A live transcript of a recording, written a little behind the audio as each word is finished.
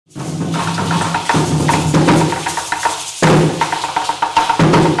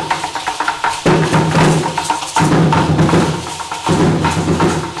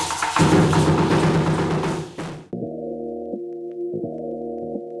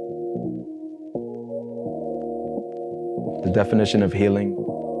The definition of healing: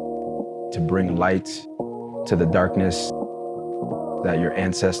 to bring light to the darkness that your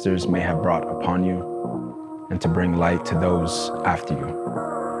ancestors may have brought upon you, and to bring light to those after you.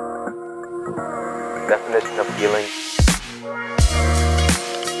 Definition of healing: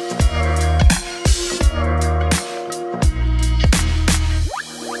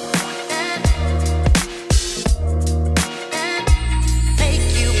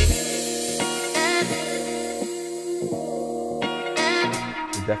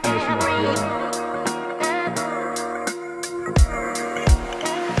 the definition of healing: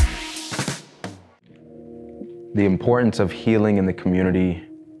 the importance of healing in the community.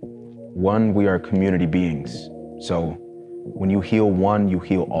 One, we are community beings. So when you heal one, you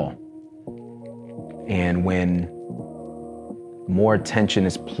heal all. And when more attention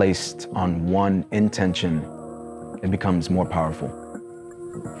is placed on one intention, it becomes more powerful.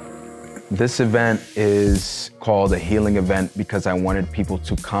 This event is called a healing event because I wanted people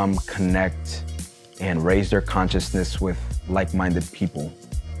to come, connect, and raise their consciousness with like-minded people.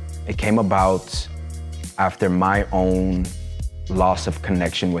 It came about after my own loss of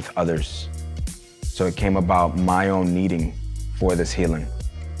connection with others. So it came about my own needing for this healing.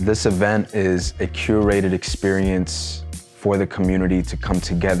 This event is a curated experience for the community to come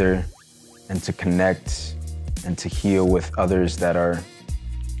together and to connect and to heal with others that are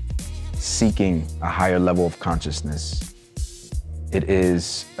seeking a higher level of consciousness. It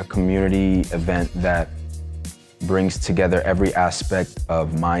is a community event that brings together every aspect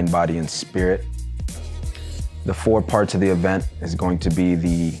of mind, body, and spirit. The 4 parts of the event is going to be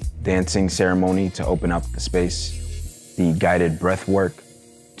the dancing ceremony to open up the space, the guided breath work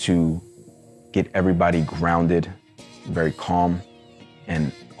to get everybody grounded, very calm,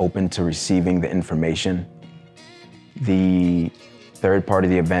 and open to receiving the information. The 3rd part of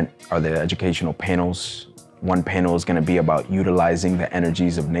the event are the educational panels. One panel is going to be about utilizing the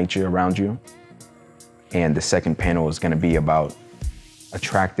energies of nature around you. And the 2nd panel is going to be about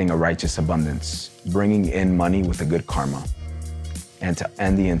attracting a righteous abundance, bringing in money with a good karma. And to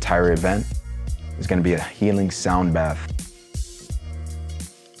end the entire event is going to be a healing sound bath.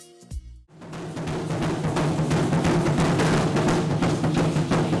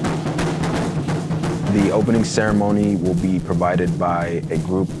 The opening ceremony will be provided by a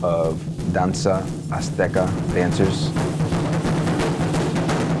group of Danza Azteca dancers.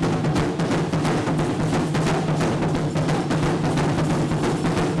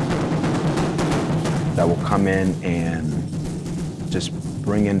 That will come in and just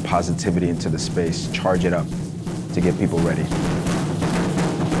bring in positivity into the space, charge it up to get people ready.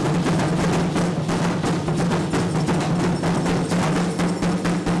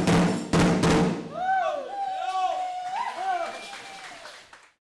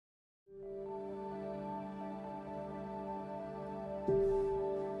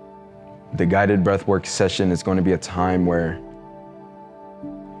 The guided breathwork session is going to be a time where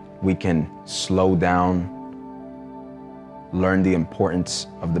we can slow down, learn the importance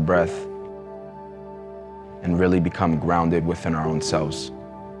of the breath, and really become grounded within our own selves.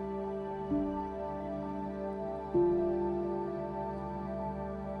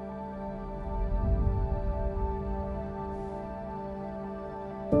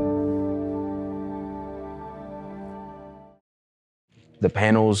 The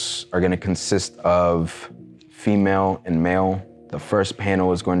panels are going to consist of female and male. The first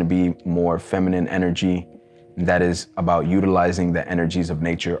panel is going to be more feminine energy, and that is about utilizing the energies of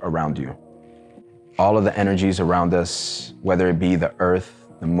nature around you. All of the energies around us, whether it be the earth,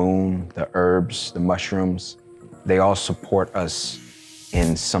 the moon, the herbs, the mushrooms, they all support us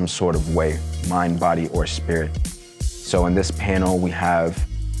in some sort of way, mind, body, or spirit. So in this panel, we have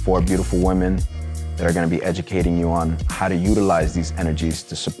 4 beautiful women that are going to be educating you on how to utilize these energies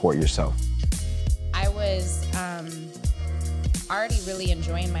to support yourself. I was already really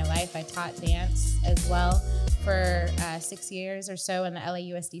enjoying my life. I taught dance as well for 6 years or so in the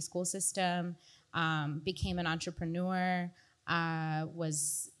LAUSD school system, became an entrepreneur,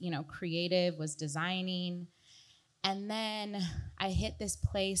 was creative, was designing. And then I hit this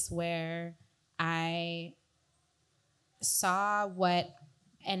place where I saw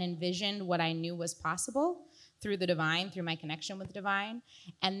and envisioned what I knew was possible through the divine, through my connection with the divine,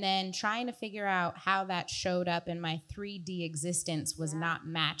 and then trying to figure out how that showed up in my 3D existence was not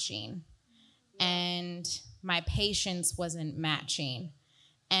matching. And my patience wasn't matching.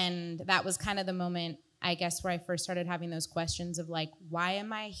 And that was kind of the moment, I guess, where I first started having those questions of like, why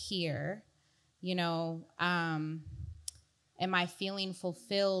am I here? Am I feeling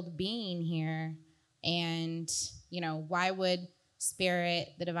fulfilled being here? And, why would Spirit,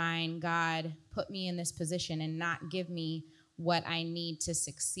 the divine God, put me in this position and not give me what I need to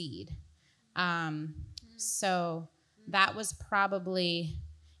succeed. So that was probably,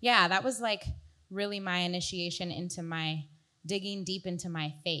 that was like really my initiation into my digging deep into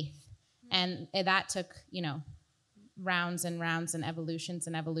my faith. And that took, rounds and rounds and evolutions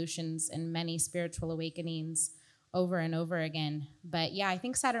and many spiritual awakenings over and over again. But I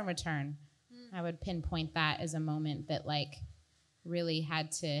think Saturn return, I would pinpoint that as a moment that like really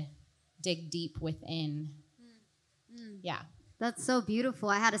had to dig deep within. Yeah. That's so beautiful.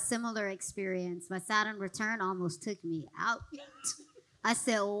 I had a similar experience. My Saturn return almost took me out. I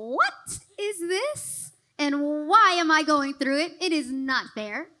said, what is this? And why am I going through it? It is not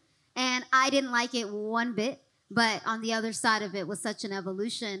fair. And I didn't like it one bit. But on the other side of it was such an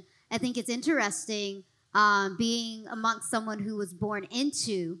evolution. I think it's interesting being amongst someone who was born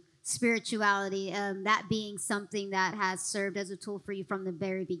into spirituality, that being something that has served as a tool for you from the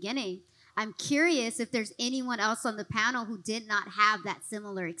very beginning. I'm curious if there's anyone else on the panel who did not have that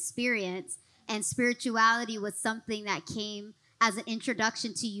similar experience and spirituality was something that came as an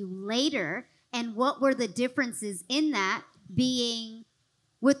introduction to you later, and what were the differences in that, being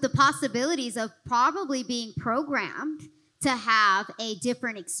with the possibilities of probably being programmed to have a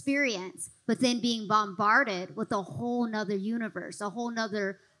different experience, but then being bombarded with a whole nother universe, a whole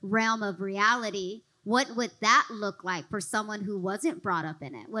nother realm of reality. What would that look like for someone who wasn't brought up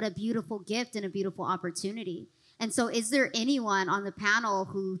in it? What a beautiful gift and a beautiful opportunity. And so is there anyone on the panel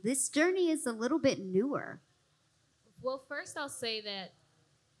who this journey is a little bit newer? Well, first I'll say that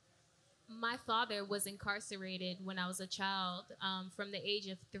my father was incarcerated when I was a child, from the age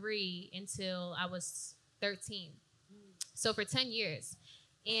of 3 until I was 13. So for 10 years.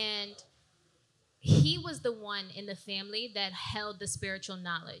 And he was the one in the family that held the spiritual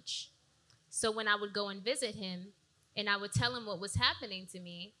knowledge. So when I would go and visit him and I would tell him what was happening to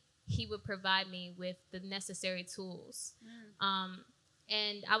me, he would provide me with the necessary tools.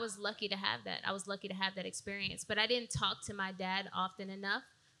 And I was lucky to have that. I was lucky to have that experience. But I didn't talk to my dad often enough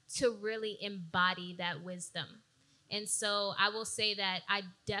to really embody that wisdom. And so I will say that I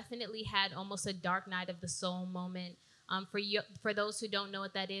definitely had almost a dark night of the soul moment. For those who don't know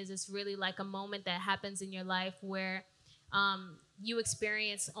what that is, it's really like a moment that happens in your life where you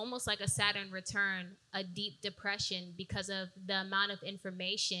experience almost like a Saturn return, a deep depression because of the amount of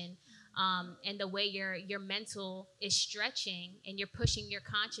information and the way your mental is stretching, and you're pushing your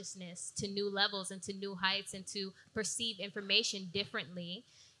consciousness to new levels and to new heights and to perceive information differently.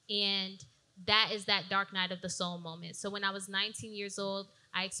 And that is that dark night of the soul moment. So when I was 19 years old,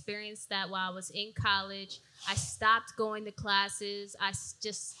 I experienced that while I was in college. I stopped going to classes. I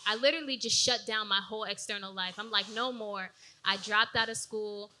literally just shut down my whole external life. I'm like, no more. I dropped out of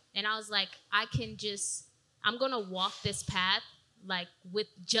school, and I was like, I'm going to walk this path like with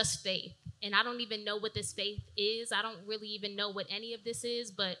just faith. And I don't even know what this faith is. I don't really even know what any of this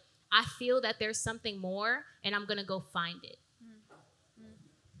is, but I feel that there's something more, and I'm going to go find it.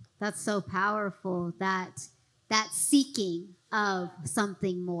 That's so powerful, that seeking of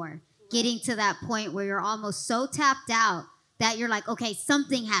something more, getting to that point where you're almost so tapped out that you're like, okay,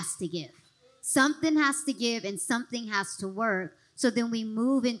 something has to give. Something has to give and something has to work. So then we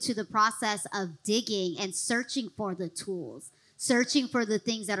move into the process of digging and searching for the tools, searching for the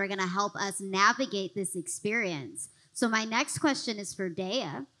things that are going to help us navigate this experience. So my next question is for Dea.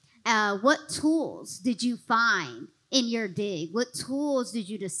 What tools did you find in your dig? What tools did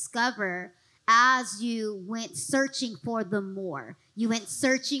you discover as you went searching for the more? You went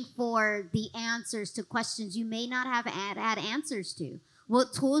searching for the answers to questions you may not have had answers to.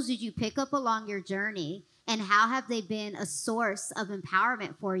 What tools did you pick up along your journey, and how have they been a source of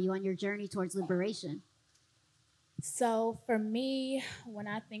empowerment for you on your journey towards liberation? So for me, when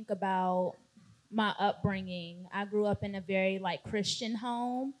I think about my upbringing, I grew up in a very Christian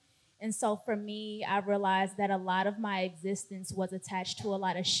home. And so for me, I realized that a lot of my existence was attached to a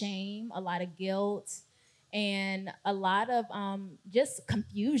lot of shame, a lot of guilt, and a lot of just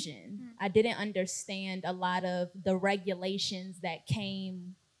confusion. I didn't understand a lot of the regulations that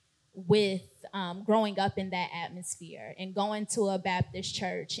came with growing up in that atmosphere and going to a Baptist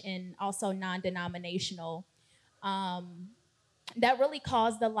church and also non-denominational. That really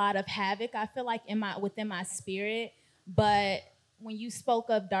caused a lot of havoc, I feel like, within my spirit. But when you spoke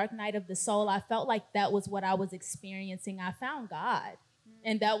of Dark Night of the Soul, I felt like that was what I was experiencing. I found God,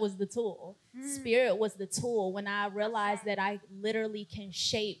 and that was the tool. Spirit was the tool. When I realized that I literally can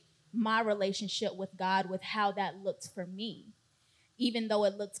shape my relationship with God with how that looked for me, even though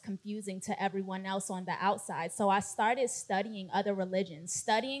it looked confusing to everyone else on the outside. So I started studying other religions.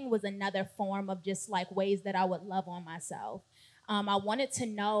 Studying was another form of just ways that I would love on myself. I wanted to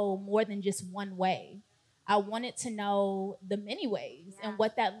know more than just one way. I wanted to know the many ways and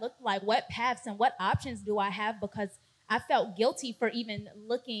what that looked like, what paths and what options do I have, because I felt guilty for even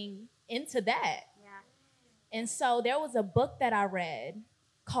looking into that. Yeah. And so there was a book that I read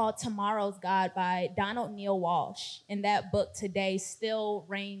called Tomorrow's God by Donald Neil Walsh. And that book today still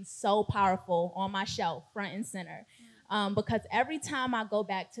reigns so powerful on my shelf, front and center. Because every time I go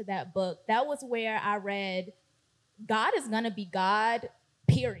back to that book, that was where I read, God is gonna be God,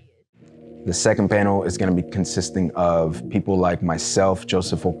 period. The second panel is going to be consisting of people like myself,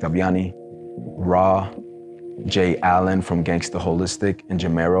 Joseph Octaviani, Raw, Jay Allen from Gangsta Holistic, and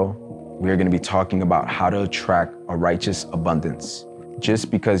Jamero. We are going to be talking about how to attract a righteous abundance.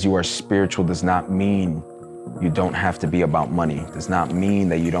 Just because you are spiritual does not mean you don't have to be about money. Does not mean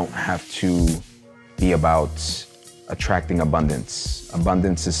that you don't have to be about attracting abundance.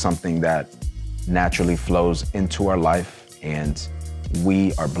 Abundance is something that naturally flows into our life, and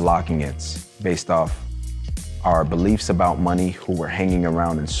we are blocking it based off our beliefs about money, who we're hanging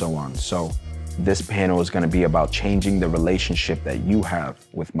around, and so on. So this panel is going to be about changing the relationship that you have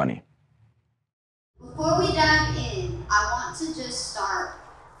with money. Before we dive in, I want to just start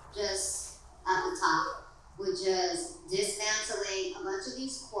just at the top with just dismantling a bunch of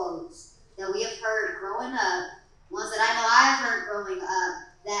these quotes that we have heard growing up, ones that I know I have heard growing up,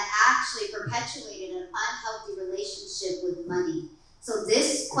 that actually perpetuated an unhealthy relationship with money. So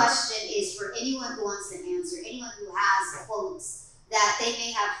this question is for anyone who wants to answer, anyone who has quotes that they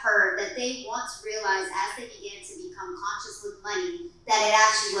may have heard, that they once realized as they began to become conscious with money, that it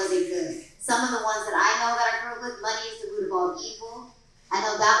actually wasn't good. Some of the ones that I know that I grew up with, money is the root of all evil. I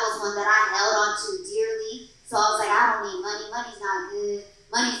know that was one that I held on to dearly. So I was like, I don't need money. Money's not good.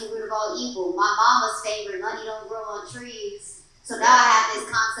 Money's the root of all evil. My mama's favorite, money don't grow on trees. So now I have this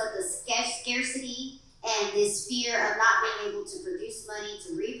concept of scarcity and this fear of not being able to produce money,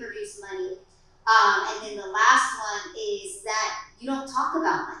 to reproduce money. And then the last one is that you don't talk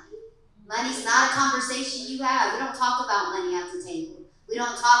about money. Money's not a conversation you have. We don't talk about money at the table. We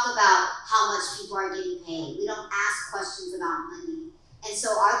don't talk about how much people are getting paid. We don't ask questions about money. And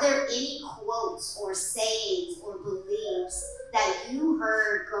so are there any quotes or sayings or beliefs that you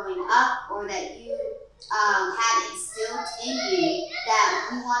heard growing up or that you had instilled in you that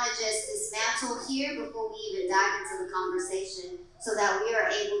we want to just dismantle here before we even dive into the conversation, so that we are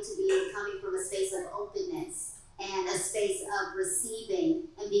able to be coming from a space of openness and a space of receiving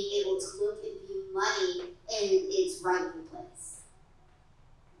and being able to look and view money in its rightful place?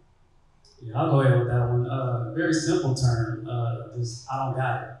 Yeah, I'll go ahead with that one. Very simple term, is I don't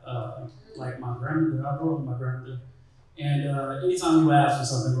got it. Like my grandmother, I grew up with my grandmother. And anytime you ask for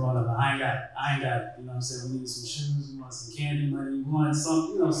something growing up, I ain't got it. You know what I'm saying? We need some shoes, we want some candy money, we wanted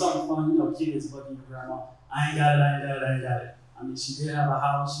some, something fun, kids bucking your grandma. I ain't got it. I mean, she did have a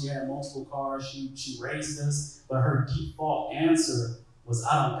house, she had multiple cars, she raised us, but her default answer was,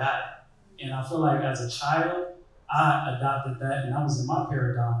 I don't got it. And I feel like as a child, I adopted that, and that was in my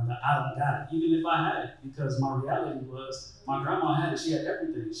paradigm, that I don't got it, even if I had it, because my reality was my grandma had it. She had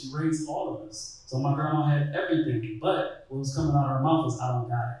everything. She raised all of us. So my grandma had everything, but what was coming out of her mouth was, I don't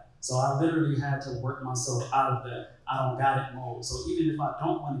got it. So I literally had to work myself out of that I don't got it mode. So even if I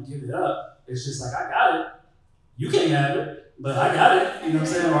don't want to give it up, it's just like, I got it. You can't have it, but I got it. You know what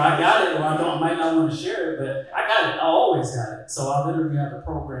I'm saying? Or I got it, or I might not want to share it, but I got it. I always got it. So I literally had to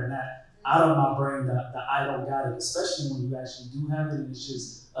program that out of my brain, that I don't got it, especially when you actually do have it and it's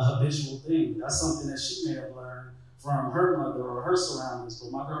just a habitual thing. That's something that she may have learned from her mother or her surroundings,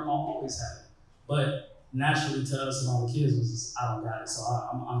 but my grandma always had it. But naturally to us and all the kids was just, I don't got it. So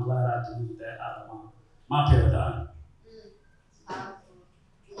I'm glad I deleted that out of my paradigm.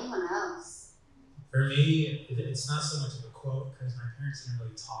 Anyone else? For me, it's not so much of a quote because my parents didn't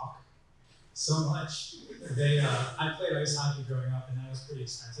really talk so much. I played ice hockey growing up, and that was pretty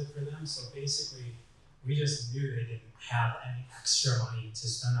expensive for them. So basically, we just knew they didn't have any extra money to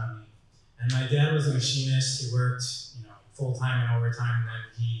spend on me. And my dad was a machinist. He worked, full time and overtime. And then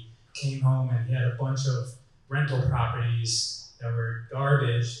he came home and he had a bunch of rental properties that were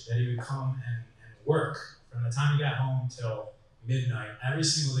garbage that he would come and work from the time he got home till midnight every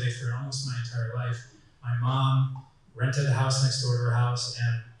single day for almost my entire life. My mom rented a house next door to her house,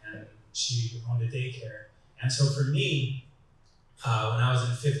 and she owned a daycare. And so for me, when I was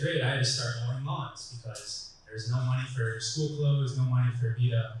in 5th grade, I had to start mowing lawns because there's no money for school clothes, no money for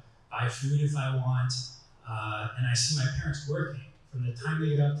me to buy food if I want. And I see my parents working from the time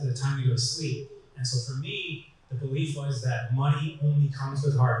they get up to the time they go to sleep. And so for me, the belief was that money only comes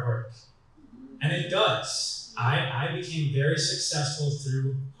with hard work. And it does. I became very successful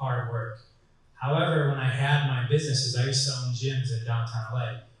through hard work. However, when I had my businesses, I used to own gyms in downtown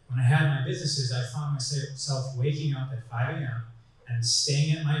LA. When I had my businesses, I found myself waking up at 5 a.m. and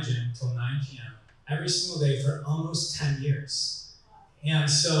staying at my gym till 9 p.m. every single day for almost 10 years. And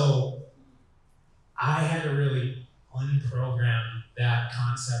so I had to really unprogram that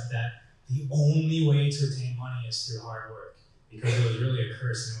concept that the only way to attain money is through hard work, because it was really a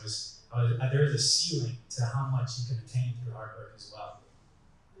curse, and there was a ceiling to how much you can attain through hard work as well.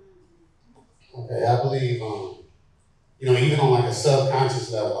 Okay, I believe, even on like a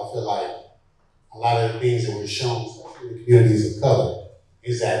subconscious level, I feel like a lot of the things that we're shown in the communities of color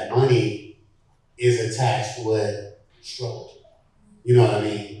is that money is attached with struggle. You know what I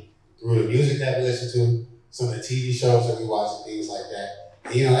mean? Through the music that we listen to, some of the TV shows that we watch and things like that.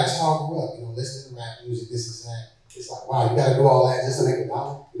 And that's how I grew up, listening to rap music, this and that. It's like, wow, you gotta do all that just to make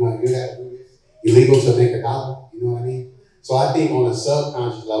 $1? You gotta do this. Illegal to make $1, you know what I mean? So I think on a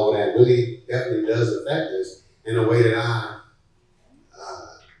subconscious level that really definitely does affect us in a way that I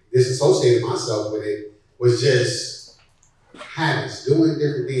disassociated myself with it was just habits, doing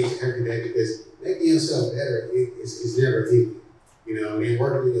different things every day, because making yourself better is never easy. And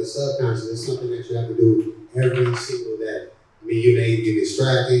working with your subconscious is something that you have to do every single day. I mean, you may get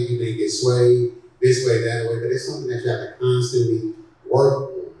distracted, you may get swayed this way, that way, but it's something that you have to constantly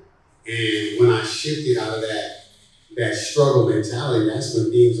work on. And when I shifted out of that struggle mentality, that's when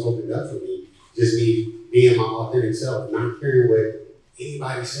things opened up for me. Just me being my authentic self, not caring what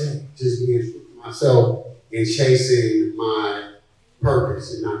anybody said, just being true to myself and chasing my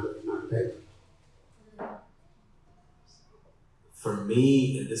purpose and not the paper. For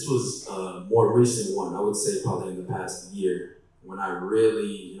me, and this was a more recent one, I would say probably in the past year, when I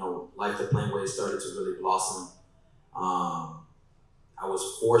really, life the plain way started to really blossom. I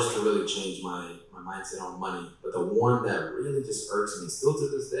was forced to really change my mindset on money. But the one that really just irks me, still to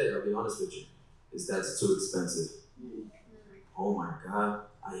this day, I'll be honest with you, is that's too expensive. Oh my God,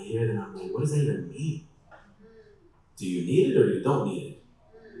 I hear that, I'm like, what does that even mean? Do you need it or you don't need it?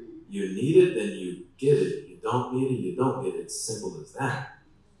 You need it, then you get it. You don't need it, you don't get it. It's simple as that.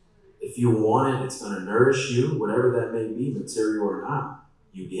 If you want it, it's gonna nourish you, whatever that may be, material or not,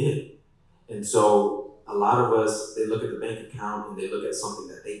 you get it. And so a lot of us, they look at the bank account and they look at something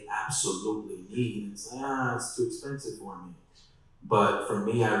that they absolutely need and say, it's too expensive for me. But for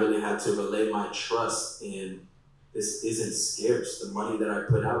me, I really had to relay my trust in this isn't scarce. The money that I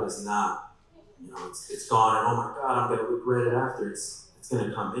put out is not, it's gone and oh my God, I'm gonna regret it after. It's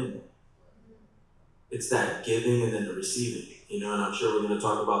gonna come in. It's that giving and then the receiving, and I'm sure we're gonna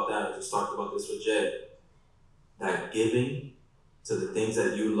talk about that. I just talked about this with Jay. That giving to the things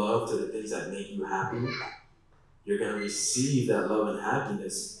that you love, to the things that make you happy, you're gonna receive that love and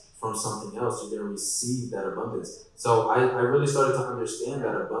happiness from something else. You're gonna receive that abundance. So I really started to understand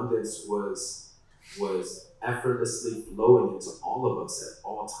that abundance was effortlessly flowing into all of us at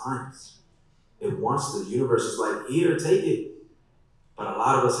all times. It wants, the universe is like, here, take it. But a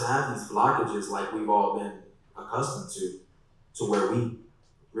lot of us have these blockages like we've all been accustomed to where we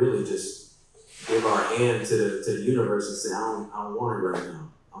really just give our hand to the universe and say, I don't want it right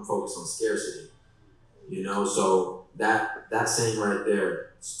now. I'm focused on scarcity. So that saying right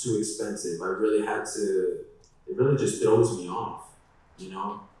there, it's too expensive. I really had to, it really just throws me off,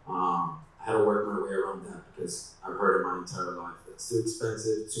 I had to work my way around that because I've heard it my entire life. It's too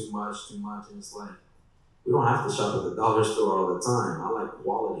expensive, too much, and it's like, we don't have to shop at the dollar store all the time. I like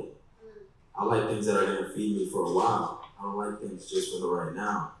quality. I like things that are gonna feed me for a while. I don't like things just for the right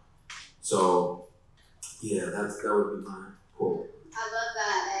now. So, yeah, that would be my quote. I love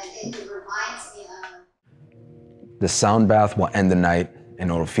that, and it reminds me of... The sound bath will end the night, and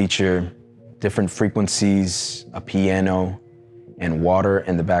it'll feature different frequencies, a piano, and water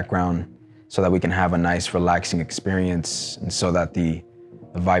in the background so that we can have a nice, relaxing experience, and so that the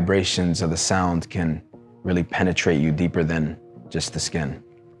vibrations of the sound can really penetrate you deeper than just the skin.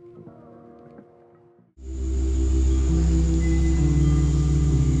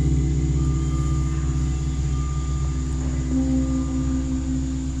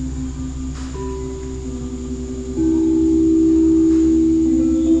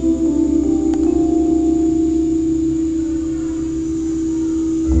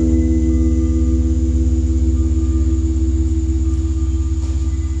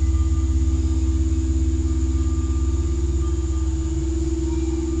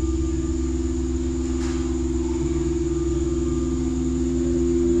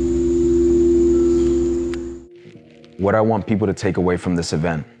 What I want people to take away from this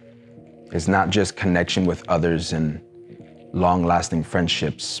event is not just connection with others and long-lasting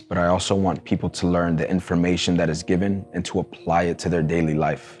friendships, but I also want people to learn the information that is given and to apply it to their daily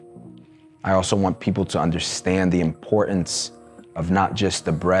life. I also want people to understand the importance of not just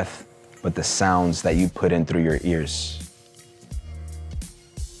the breath, but the sounds that you put in through your ears.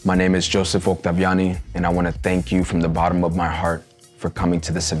 My name is Joseph Octaviani, and I want to thank you from the bottom of my heart for coming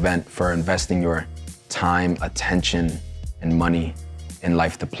to this event, for investing your time, attention, and money in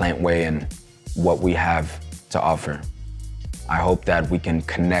Life the Plant Way and what we have to offer. I hope that we can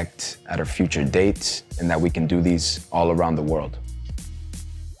connect at a future date and that we can do these all around the world.